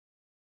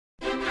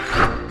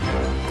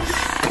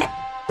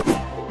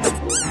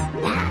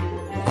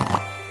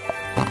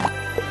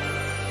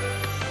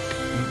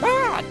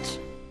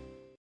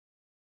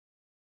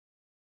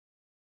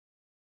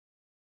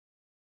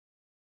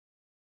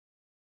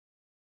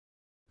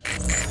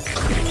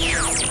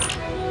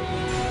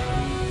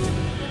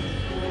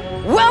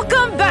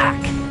Welcome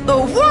back! The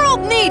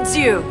world needs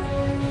you!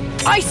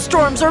 Ice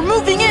storms are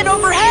moving in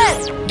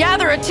overhead!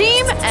 Gather a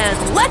team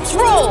and let's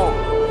roll!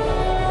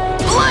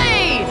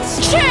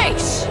 Blades,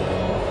 chase!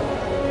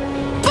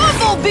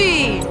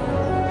 Bumblebee!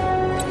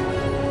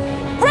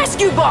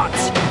 Rescue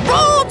bots,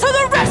 roll to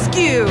the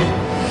rescue!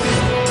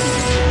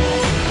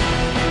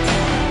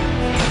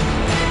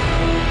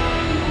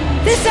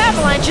 This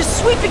avalanche is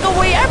sweeping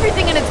away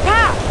everything in its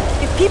path.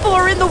 If people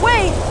are in the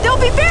way, they'll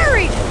be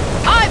buried!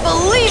 I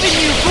believe in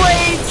you,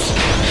 Blades!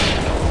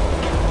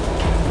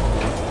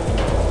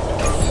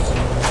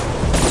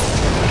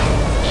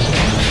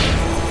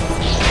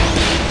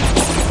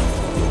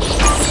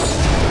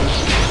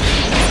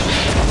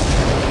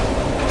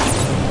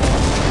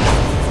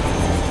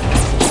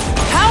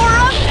 Power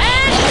up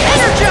and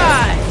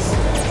energize!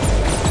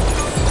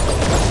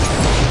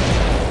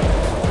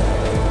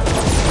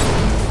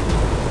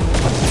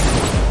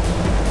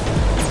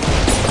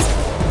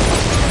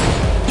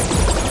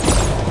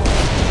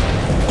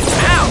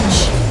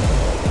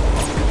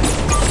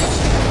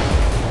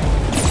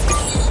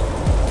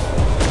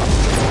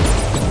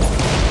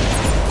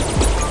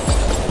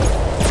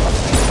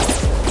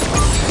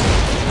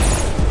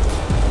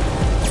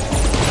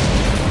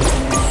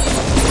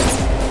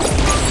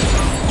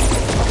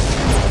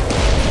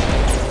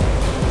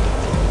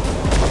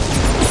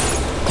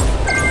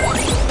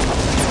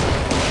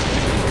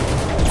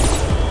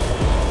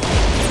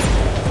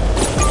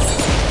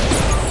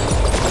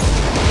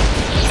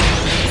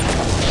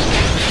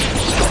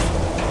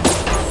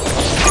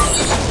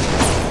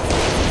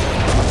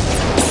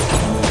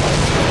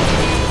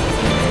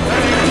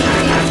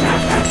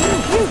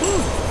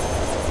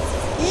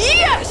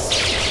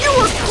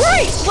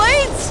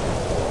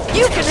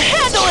 You can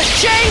handle it,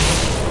 Chase!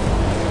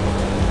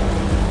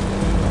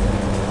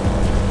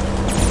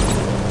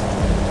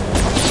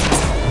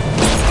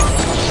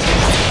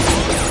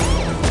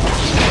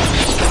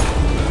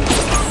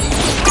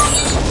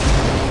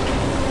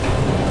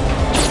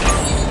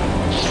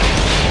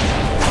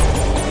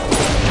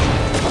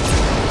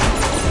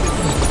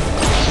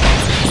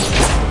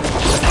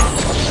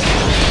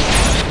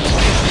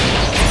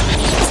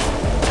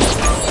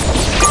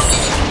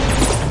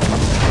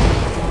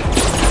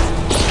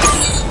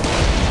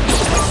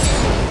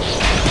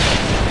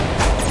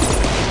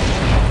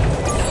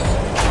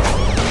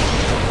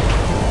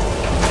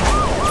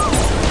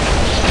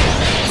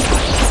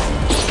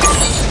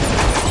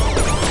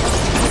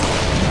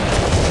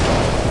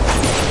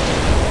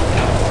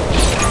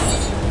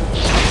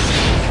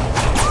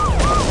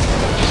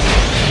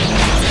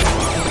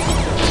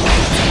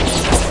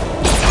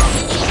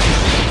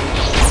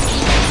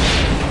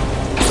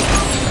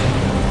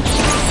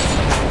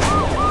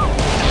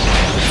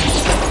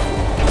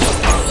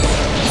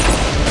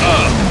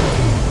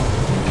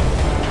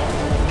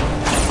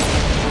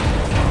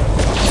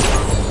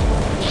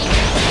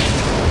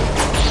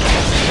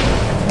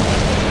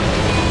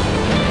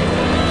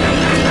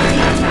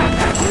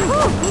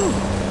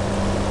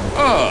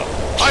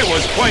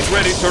 Quite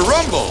ready to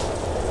rumble.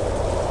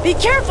 Be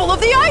careful of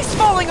the ice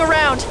falling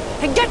around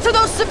and get to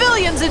those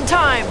civilians in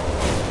time.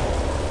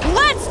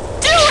 Let's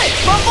do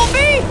it,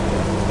 Bumblebee!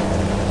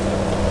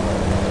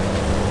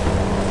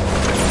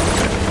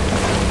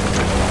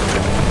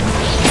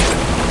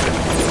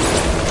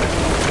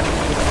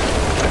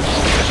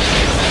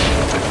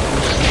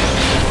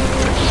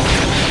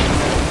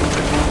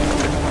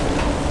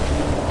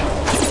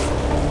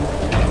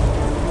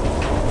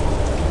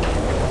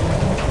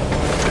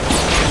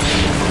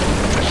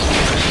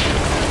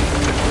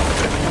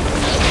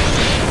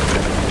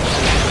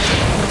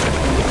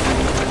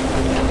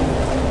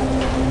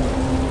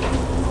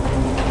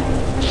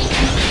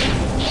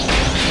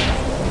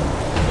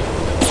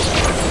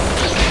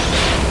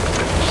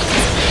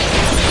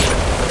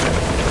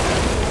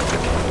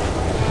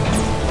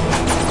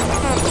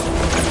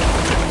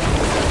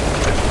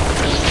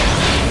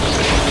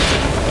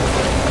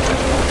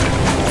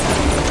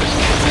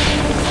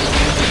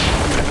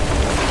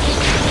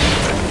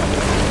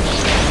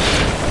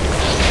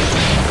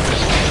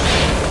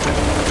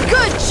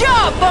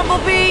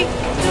 Bumblebee!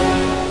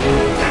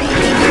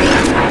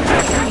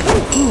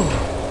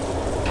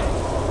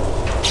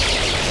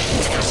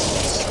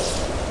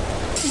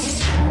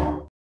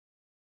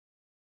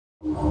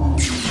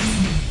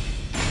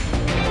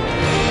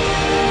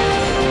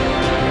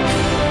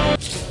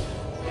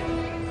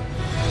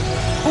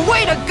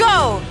 Way to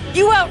go!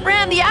 You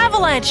outran the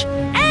avalanche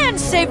and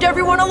saved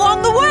everyone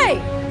along the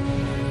way!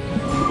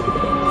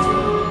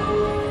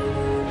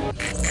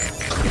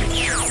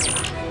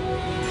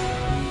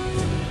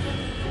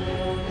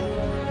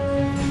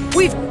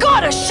 We've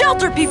got to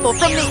shelter people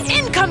from the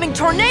incoming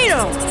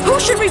tornado! Who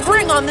should we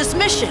bring on this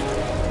mission?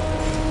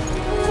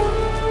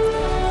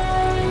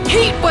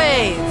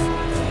 Heatwave!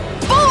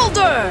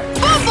 Boulder!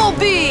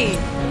 Bumblebee!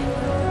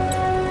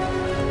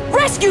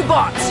 Rescue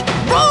bots!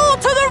 Roll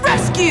to the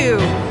rescue!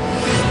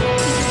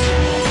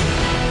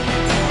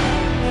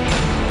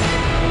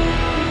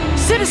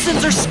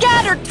 Citizens are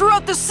scattered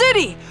throughout the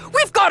city!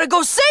 We've got to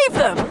go save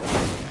them!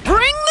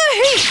 Bring the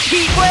heat,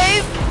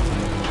 Heatwave!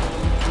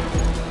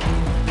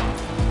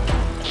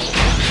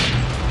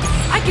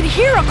 I can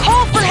hear a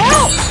call for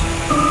help!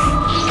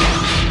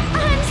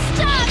 I'm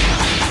stuck!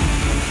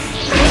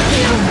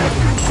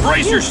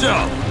 Brace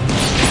yourself!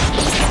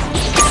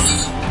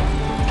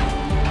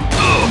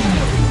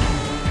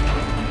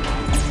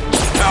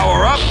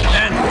 Power up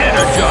and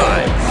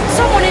energize!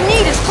 Someone in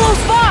need is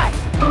close by!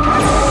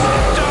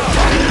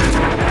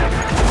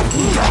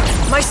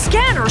 My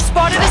scanner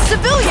spotted a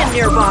civilian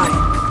nearby!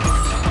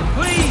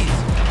 Please,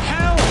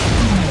 help!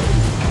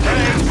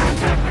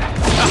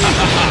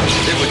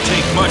 It would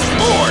take much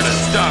more to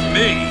stop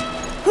me!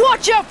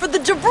 Watch out for the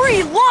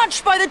debris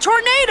launched by the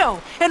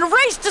tornado and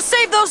race to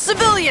save those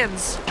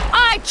civilians!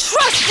 I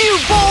trust you,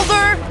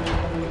 Boulder!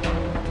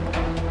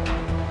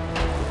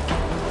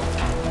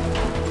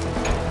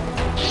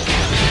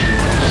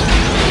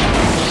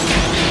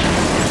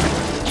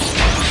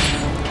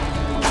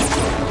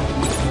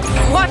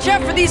 Watch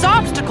out for these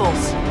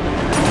obstacles!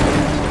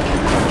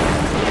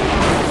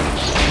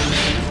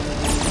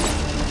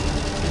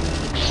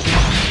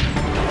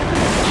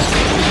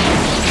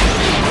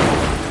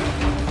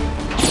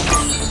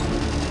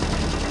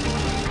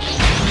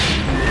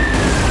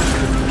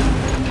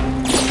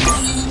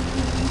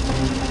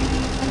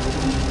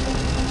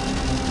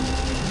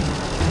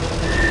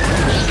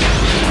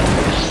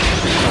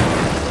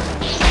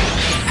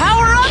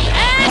 Power up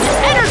and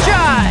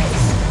energize!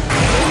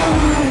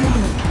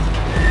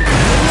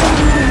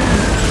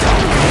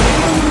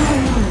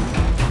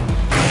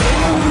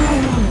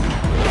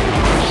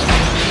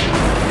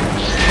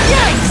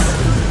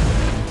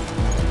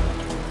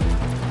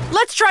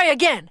 Let's try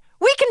again.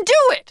 We can do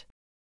it!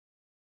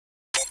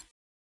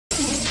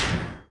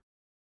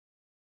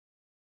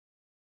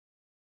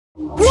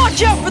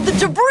 Watch out for the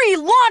debris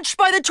launched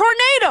by the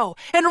tornado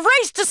and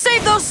race to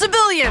save those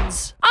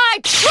civilians! I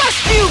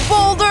trust you,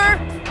 Boulder!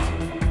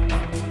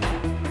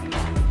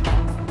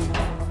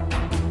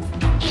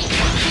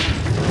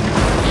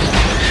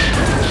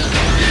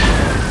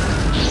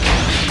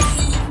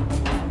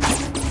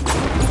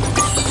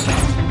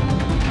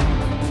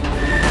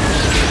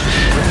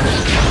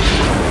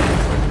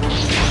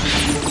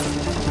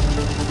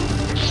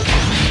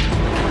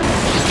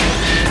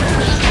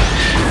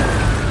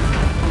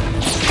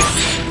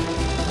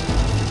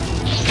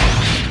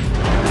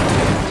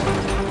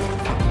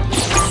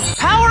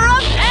 Power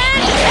up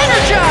and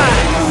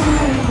energize!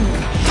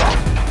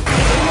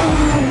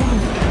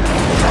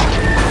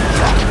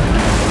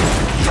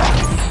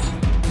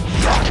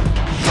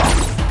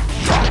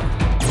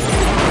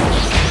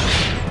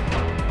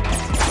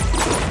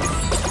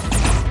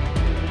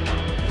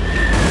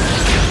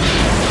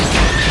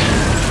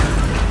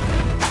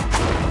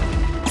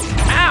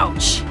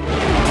 Ouch!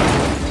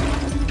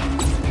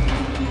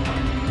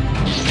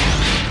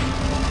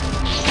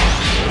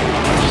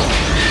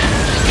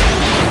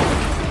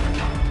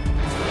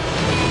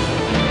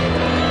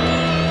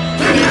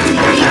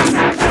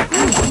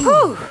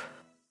 Whew!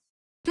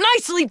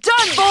 Nicely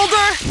done,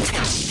 Boulder!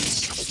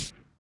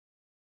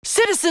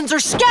 Citizens are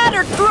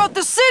scattered throughout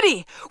the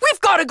city!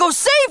 We've got to go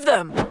save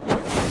them!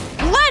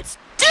 Let's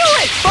do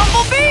it,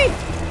 Bumblebee!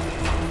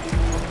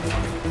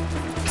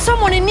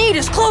 Someone in need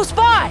is close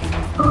by!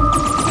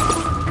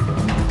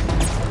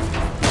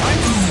 I'm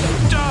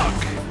stuck!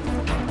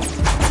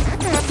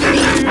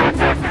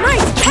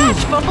 Nice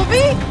catch,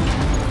 Bumblebee!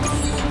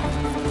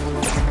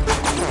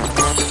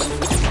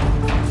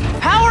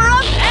 Power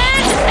up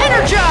and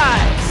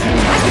energize!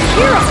 I can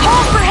hear a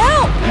call for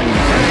help!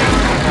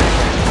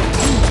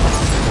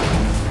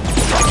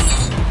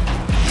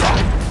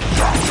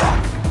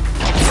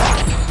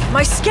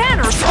 My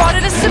scanner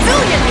spotted a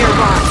civilian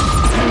nearby!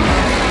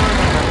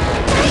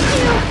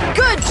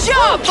 Good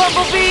job,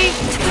 Bumblebee!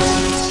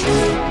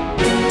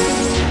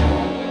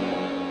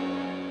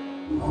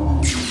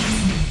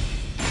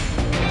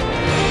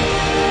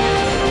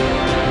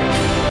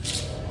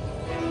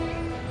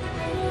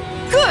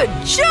 Good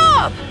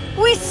job!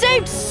 We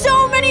saved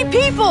so many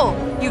people!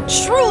 You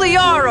truly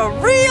are a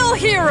real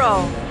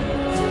hero!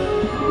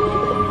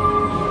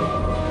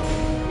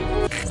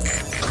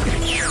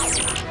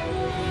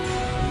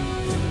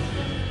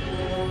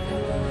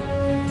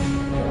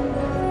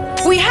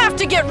 We have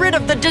to get rid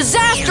of the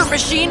disaster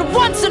machine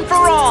once and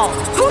for all!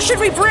 Who should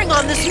we bring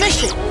on this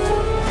mission?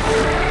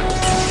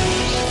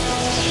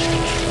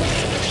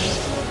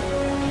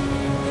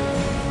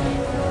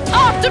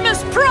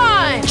 Optimus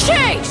Prime!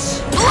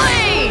 Chase!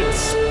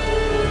 Blades!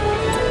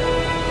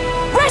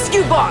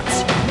 Rescue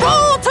bots!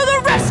 Roll to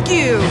the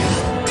rescue!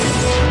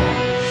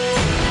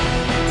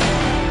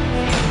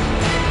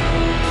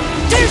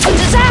 There's the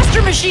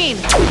disaster machine!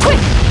 Quick!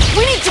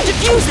 We need to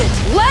defuse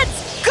it!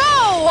 Let's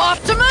go,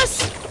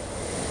 Optimus!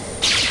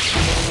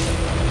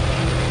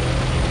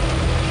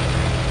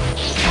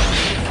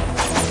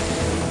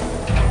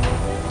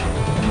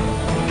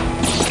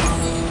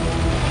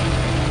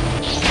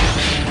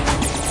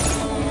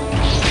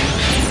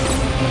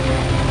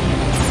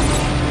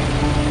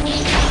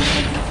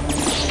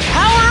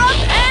 Power up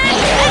and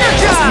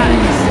energize!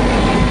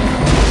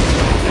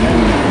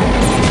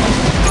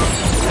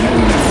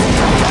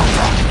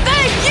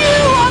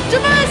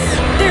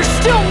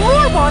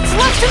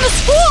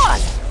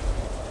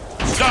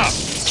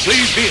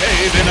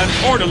 behave in an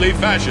orderly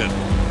fashion.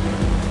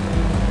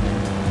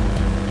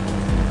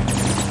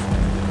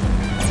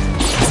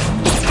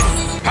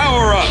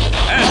 Power up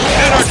and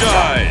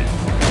energize!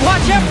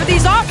 Watch out for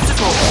these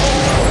obstacles!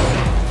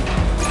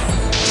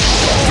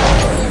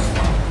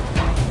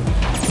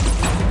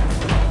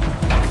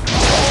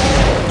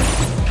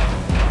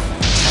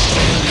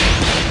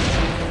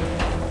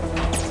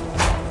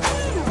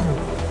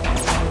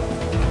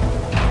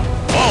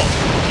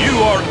 You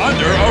are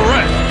under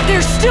arrest!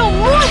 There's still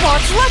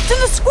Morbots left in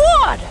the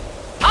squad!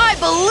 I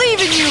believe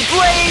in you,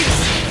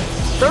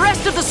 Blades! The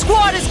rest of the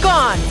squad is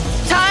gone!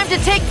 Time to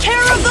take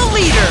care of the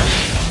leader!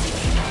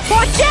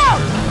 Watch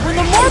out! When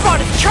the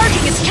Morbot is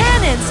charging its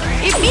cannons,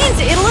 it means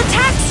it'll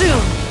attack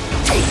soon!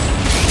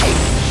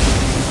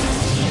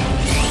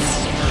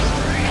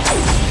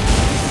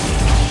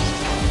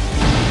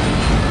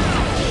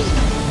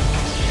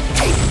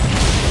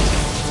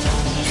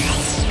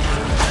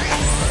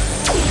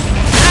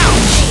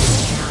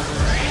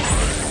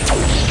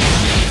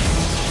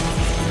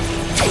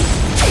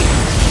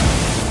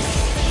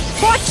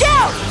 Watch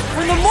out!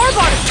 When the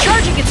Morbot is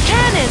charging its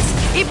cannons,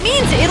 it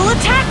means it'll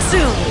attack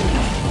soon!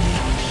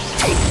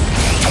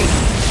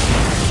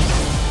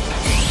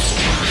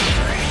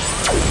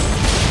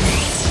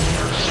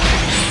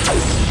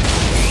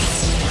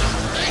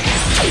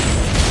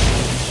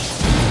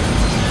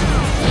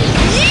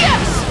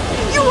 Yes!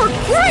 You were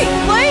great,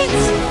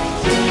 Blades!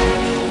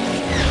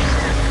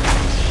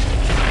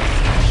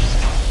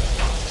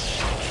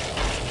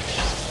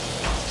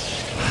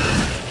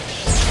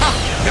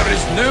 There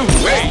is no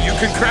way you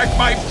can crack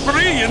my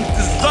brilliant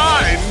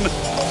design!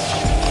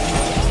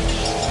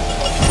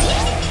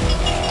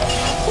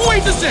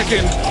 Wait a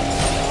second!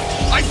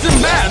 I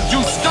demand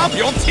you stop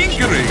your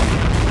tinkering!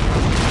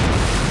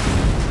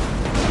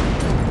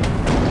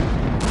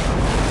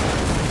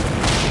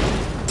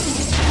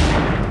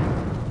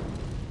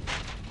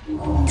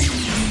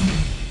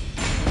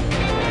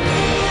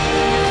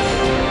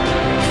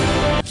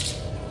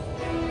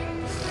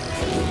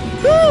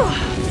 Whew!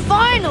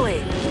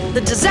 Finally!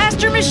 The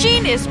disaster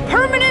machine is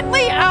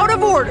permanently out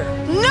of order.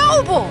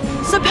 Noble!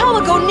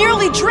 Sapelago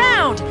nearly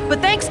drowned, but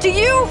thanks to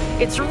you,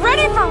 it's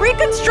ready for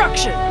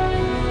reconstruction.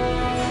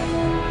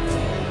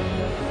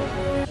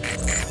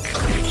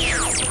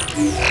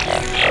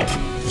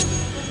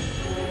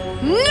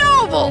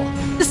 Noble!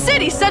 The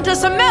city sent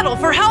us a medal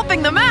for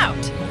helping them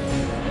out.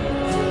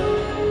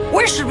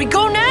 Where should we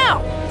go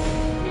now?